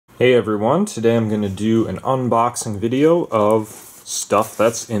Hey everyone, today I'm going to do an unboxing video of stuff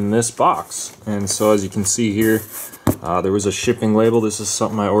that's in this box. And so as you can see here, there was a shipping label. This is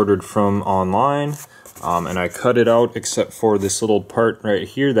something I ordered from online, and I cut it out except for this little part right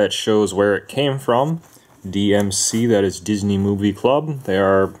here that shows where it came from. DMC, that is Disney Movie Club. They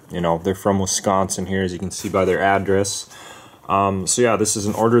are, they're from Wisconsin here, as you can see by their address. So yeah, this is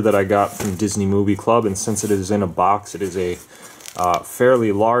an order that I got from Disney Movie Club, and since it is in a box, it is a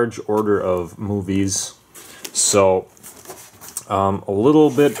fairly large order of movies. So a little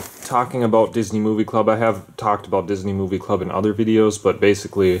bit talking about Disney Movie Club. I have talked about Disney Movie Club in other videos, but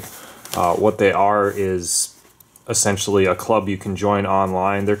basically what they are is essentially a club you can join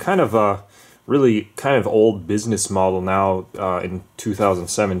online. They're kind of a really old business model now. In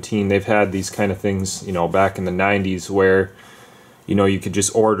 2017 they've had these kind of things, back in the 90s where you could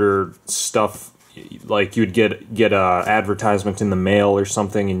just order stuff. Like you'd get a advertisement in the mail or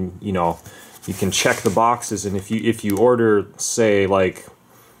something, and you can check the boxes, and if you order, say, like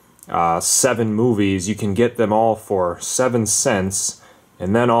 7 movies, you can get them all for 7 cents,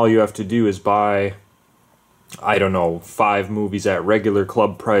 and then all you have to do is buy, I don't know, 5 movies at regular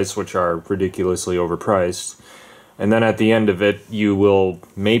club price, which are ridiculously overpriced. And then at the end of it, you will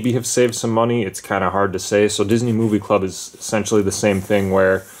maybe have saved some money. It's kind of hard to say. So Disney Movie Club is essentially the same thing,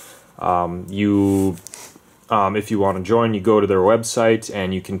 where if you want to join, you go to their website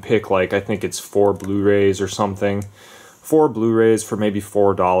and you can pick, like, I think it's 4 Blu-Rays or something. 4 Blu-Rays for maybe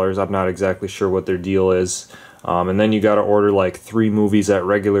 $4. I'm not exactly sure what their deal is. And then you got to order like 3 movies at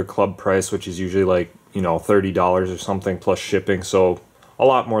regular club price, which is usually like, $30 or something plus shipping. So a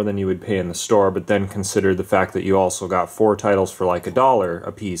lot more than you would pay in the store, but then consider the fact that you also got 4 titles for like $1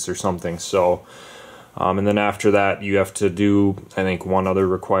 a piece or something. So and then after that, you have to do, I think, one other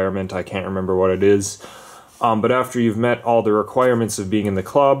requirement. I can't remember what it is. But after you've met all the requirements of being in the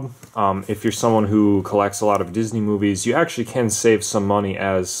club, if you're someone who collects a lot of Disney movies, you actually can save some money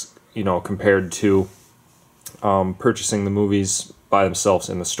as, compared to purchasing the movies by themselves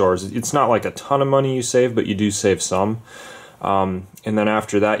in the stores. It's not like a ton of money you save, but you do save some. And then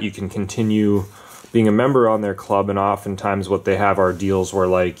after that, you can continue being a member on their club, and oftentimes what they have are deals where,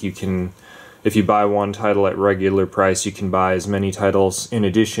 like, you can, if you buy one title at regular price, you can buy as many titles in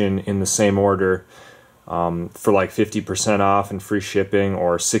addition in the same order for like 50% off and free shipping,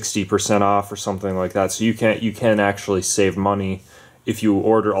 or 60% off or something like that. So you can actually save money if you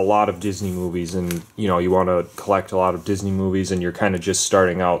order a lot of Disney movies, and you want to collect a lot of Disney movies and you're kind of just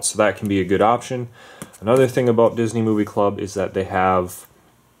starting out. So that can be a good option. Another thing about Disney Movie Club is that they have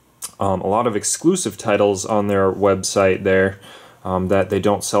a lot of exclusive titles on their website there. That they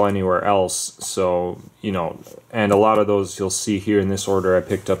don't sell anywhere else. So, and a lot of those you'll see here in this order. I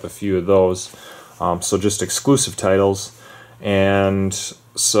picked up a few of those. So just exclusive titles. And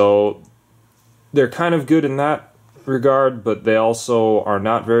so they're kind of good in that regard, but they also are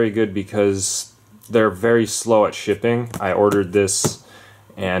not very good because they're very slow at shipping. I ordered this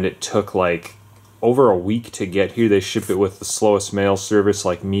and it took like over a week to get here. They ship it with the slowest mail service,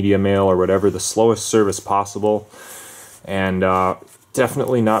 like Media Mail or whatever, the slowest service possible. And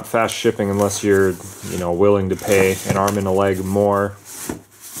definitely not fast shipping unless you're, willing to pay an arm and a leg more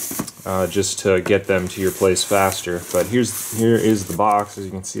just to get them to your place faster. But here is the box. As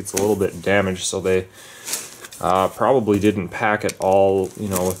you can see, it's a little bit damaged, so they probably didn't pack it all,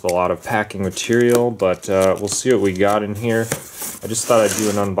 with a lot of packing material. But we'll see what we got in here. I just thought I'd do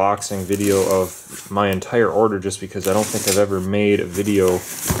an unboxing video of my entire order, just because I don't think I've ever made a video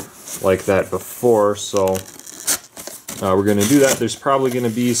like that before. So we're going to do that. There's probably going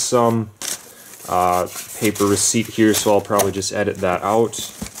to be some paper receipt here, so I'll probably just edit that out.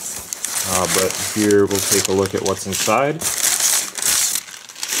 But here we'll take a look at what's inside.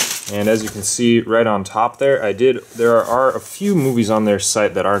 And as you can see right on top there, there are a few movies on their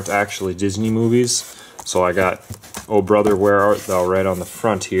site that aren't actually Disney movies. So I got Oh Brother, Where Art Thou right on the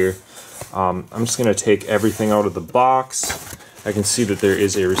front here. I'm just going to take everything out of the box. I can see that there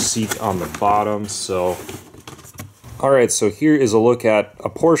is a receipt on the bottom, so alright, so here is a look at a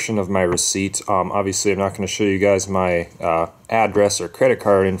portion of my receipt. Obviously, I'm not going to show you guys my address or credit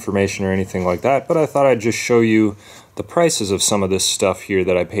card information or anything like that, but I thought I'd just show you the prices of some of this stuff here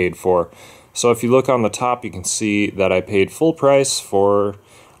that I paid for. So if you look on the top, you can see that I paid full price for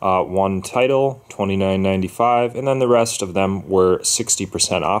one title, $29.95, and then the rest of them were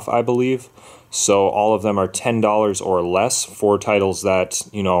 60% off, I believe. So all of them are $10 or less for titles that,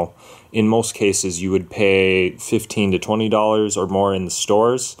 in most cases you would pay $15 to $20 or more in the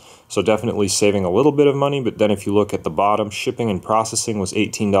stores. So definitely saving a little bit of money. But then if you look at the bottom, shipping and processing was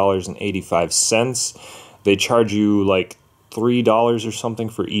 $18.85. They charge you like $3 or something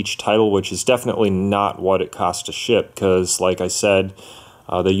for each title, which is definitely not what it costs to ship, because like I said,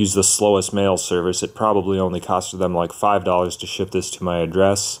 they use the slowest mail service. It probably only costed them like $5 to ship this to my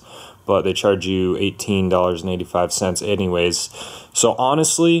address, but they charge you $18.85 anyways. So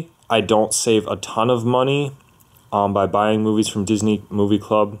honestly, I don't save a ton of money by buying movies from Disney Movie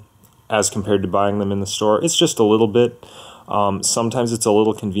Club as compared to buying them in the store. It's just a little bit. Sometimes it's a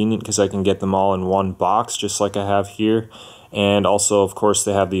little convenient because I can get them all in one box, just like I have here. And also, of course,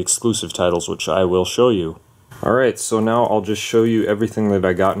 they have the exclusive titles, which I will show you. Alright, so now I'll just show you everything that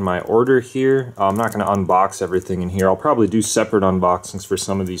I got in my order here. I'm not going to unbox everything in here. I'll probably do separate unboxings for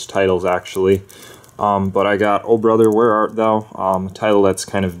some of these titles, actually. But I got Oh Brother, Where Art Thou? A title that's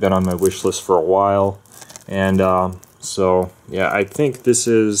kind of been on my wish list for a while. And so, yeah, I think this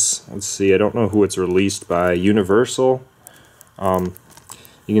is, let's see, I don't know who it's released by, Universal.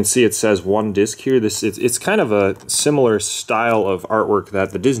 You can see it says one disc here. It's kind of a similar style of artwork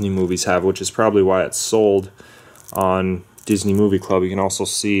that the Disney movies have, which is probably why it's sold on Disney Movie Club. You can also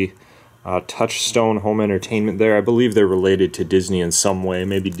see Touchstone Home Entertainment there. I believe they're related to Disney in some way.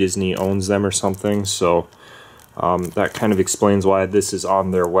 Maybe Disney owns them or something, so that kind of explains why this is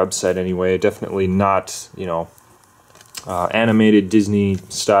on their website anyway. Definitely not, you know, animated Disney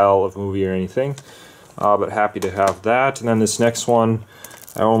style of movie or anything, but happy to have that. And then this next one,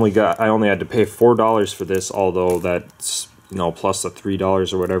 I only had to pay $4 for this, although that's, you know, plus the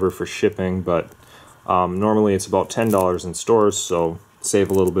 $3 or whatever for shipping, but normally it's about $10 in stores, so save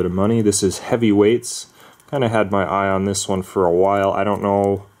a little bit of money. This is Heavyweights. Kind of had my eye on this one for a while. I don't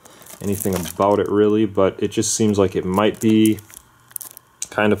know anything about it really, but it just seems like it might be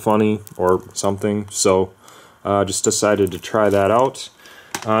kind of funny or something, so just decided to try that out.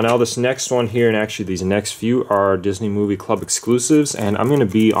 Now this next one here, and actually these next few, are Disney Movie Club exclusives, and I'm going to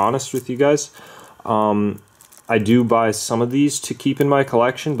be honest with you guys. I do buy some of these to keep in my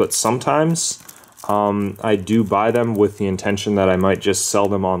collection, but sometimes I do buy them with the intention that I might just sell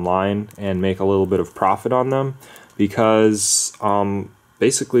them online and make a little bit of profit on them, because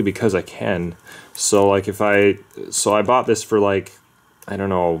basically because I can. So like I bought this for like, I don't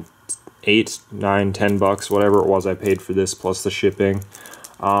know, $8, $9, $10, whatever it was I paid for this plus the shipping.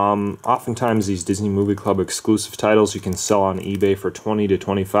 Oftentimes these Disney Movie Club exclusive titles you can sell on eBay for $20 to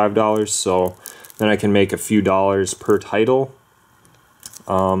 $25, so then I can make a few dollars per title.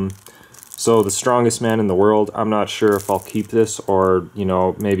 So The Strongest Man in the World, I'm not sure if I'll keep this or, you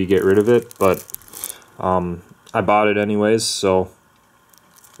know, maybe get rid of it, but I bought it anyways, so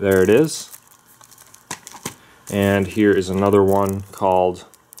there it is. And here is another one called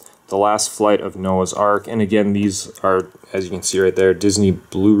The Last Flight of Noah's Ark, and again, these are, as you can see right there, Disney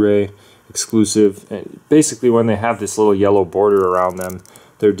Blu-ray exclusive. And basically, when they have this little yellow border around them,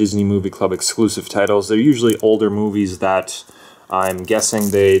 they're Disney Movie Club exclusive titles. They're usually older movies that I'm guessing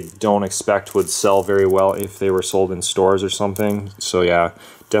they don't expect would sell very well if they were sold in stores or something. So yeah,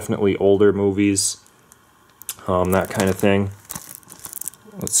 definitely older movies, that kind of thing.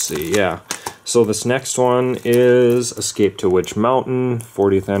 Let's see, yeah. So this next one is Escape to Witch Mountain,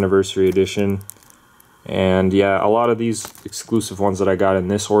 40th Anniversary Edition. And yeah, a lot of these exclusive ones that I got in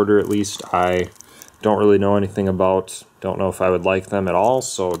this order, at least, I don't really know anything about. Don't know if I would like them at all,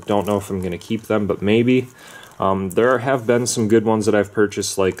 so don't know if I'm going to keep them, but maybe. There have been some good ones that I've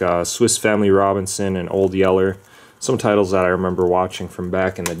purchased, like Swiss Family Robinson and Old Yeller. Some titles that I remember watching from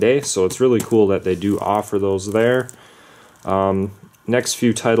back in the day, so it's really cool that they do offer those there. Next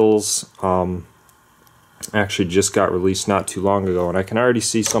few titles actually just got released not too long ago, and I can already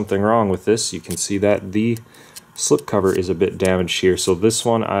see something wrong with this. You can see that the slipcover is a bit damaged here, so this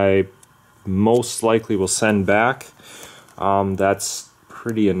one I most likely will send back. That's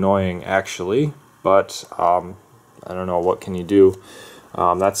pretty annoying actually, but I don't know, what can you do?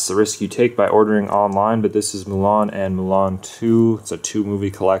 That's the risk you take by ordering online, but this is Mulan and Mulan 2. It's a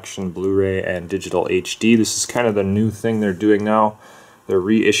 2-movie collection, Blu-ray and digital HD. This is kind of the new thing they're doing now. They're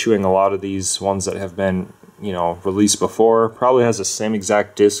reissuing a lot of these ones that have been, you know, released before. Probably has the same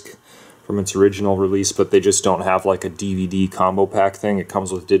exact disc from its original release, but they just don't have like a DVD combo pack thing. It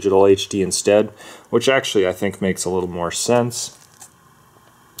comes with digital HD instead, which actually I think makes a little more sense.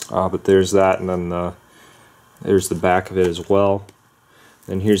 But there's that, and then there's the back of it as well.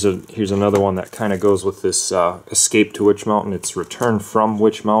 And here's another one that kind of goes with this Escape to Witch Mountain. It's Return from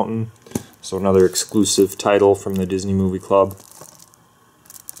Witch Mountain, so another exclusive title from the Disney Movie Club.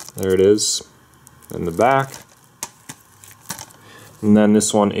 There it is in the back. And then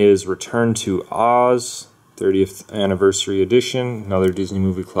this one is Return to Oz, 30th Anniversary Edition, another Disney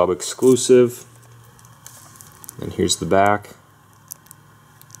Movie Club exclusive. And here's the back.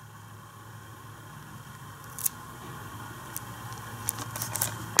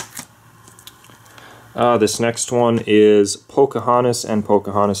 This next one is Pocahontas and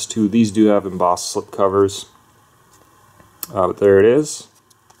Pocahontas 2. These do have embossed slipcovers. But there it is.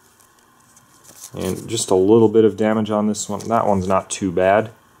 And just a little bit of damage on this one. That one's not too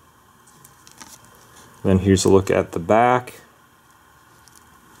bad. Then here's a look at the back.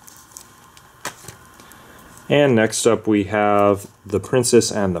 And next up we have The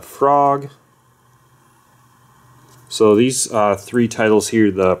Princess and the Frog. So these three titles here,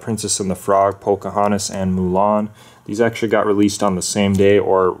 The Princess and the Frog, Pocahontas, and Mulan, these actually got released on the same day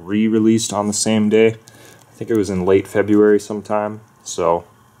or re-released on the same day. I think it was in late February sometime. So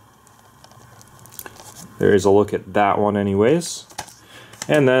there's a look at that one anyways.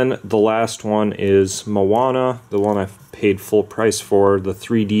 And then the last one is Moana, the one I paid full price for, the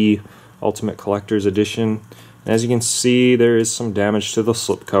 3D Ultimate Collector's Edition. And as you can see, there is some damage to the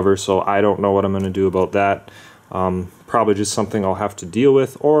slipcover, so I don't know what I'm going to do about that. Probably just something I'll have to deal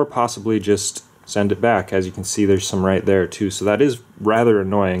with, or possibly just send it back. As you can see, there's some right there too, so that is rather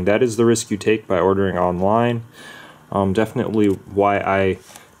annoying. That is the risk you take by ordering online. Definitely why I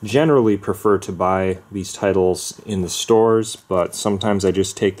generally prefer to buy these titles in the stores, but sometimes I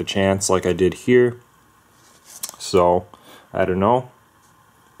just take the chance like I did here. So, I don't know.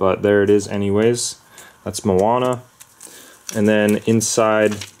 But there it is anyways. That's Moana. And then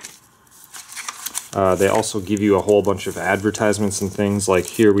inside, they also give you a whole bunch of advertisements and things. Like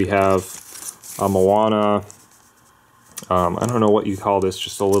here we have a Moana, I don't know what you call this,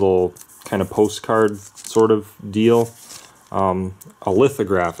 just a little kind of postcard sort of deal. A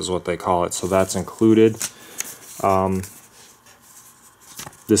lithograph is what they call it, so that's included.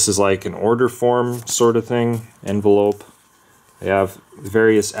 This is like an order form sort of thing, envelope. They have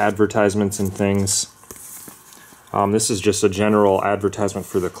various advertisements and things. This is just a general advertisement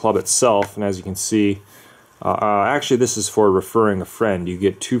for the club itself, and as you can see, actually this is for referring a friend. You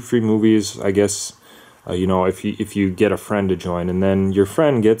get 2 free movies, I guess, you know, if you get a friend to join, and then your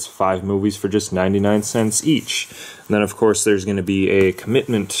friend gets 5 movies for just 99 cents each. And then of course there's going to be a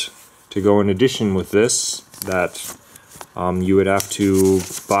commitment to go in addition with this, that you would have to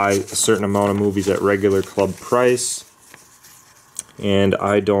buy a certain amount of movies at regular club price, and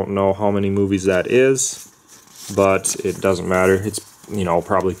I don't know how many movies that is, but it doesn't matter. It's, you know,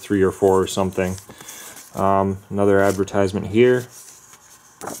 probably 3 or 4 or something. Another advertisement here,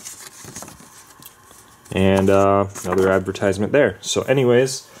 and another advertisement there. So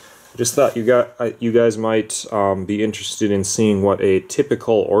anyways, I just thought you guys might be interested in seeing what a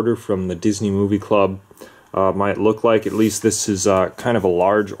typical order from the Disney Movie Club might look like. At least this is kind of a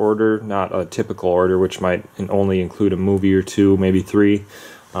large order, not a typical order, which might only include a movie or 2, maybe 3.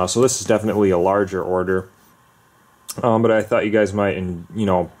 So this is definitely a larger order. But I thought you guys might, you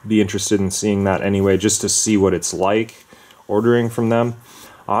know, be interested in seeing that anyway, just to see what it's like ordering from them.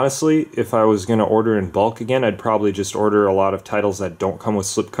 Honestly, if I was going to order in bulk again, I'd probably just order a lot of titles that don't come with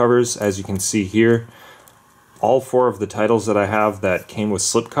slipcovers. As you can see here, all 4 of the titles that I have that came with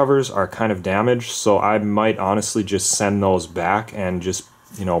slipcovers are kind of damaged, so I might honestly just send those back and just,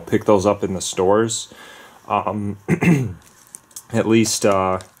 you know, pick those up in the stores. At least,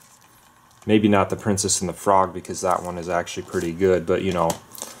 maybe not The Princess and the Frog, because that one is actually pretty good, but you know,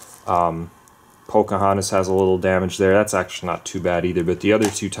 Pocahontas has a little damage there. That's actually not too bad either, but the other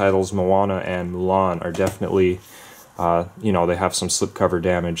 2 titles, Moana and Mulan, are definitely, you know, they have some slipcover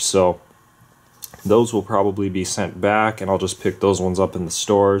damage, so those will probably be sent back, and I'll just pick those ones up in the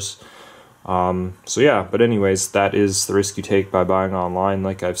stores. So yeah, but anyways, that is the risk you take by buying online,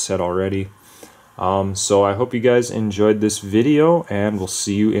 like I've said already. So I hope you guys enjoyed this video, and we'll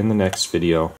see you in the next video.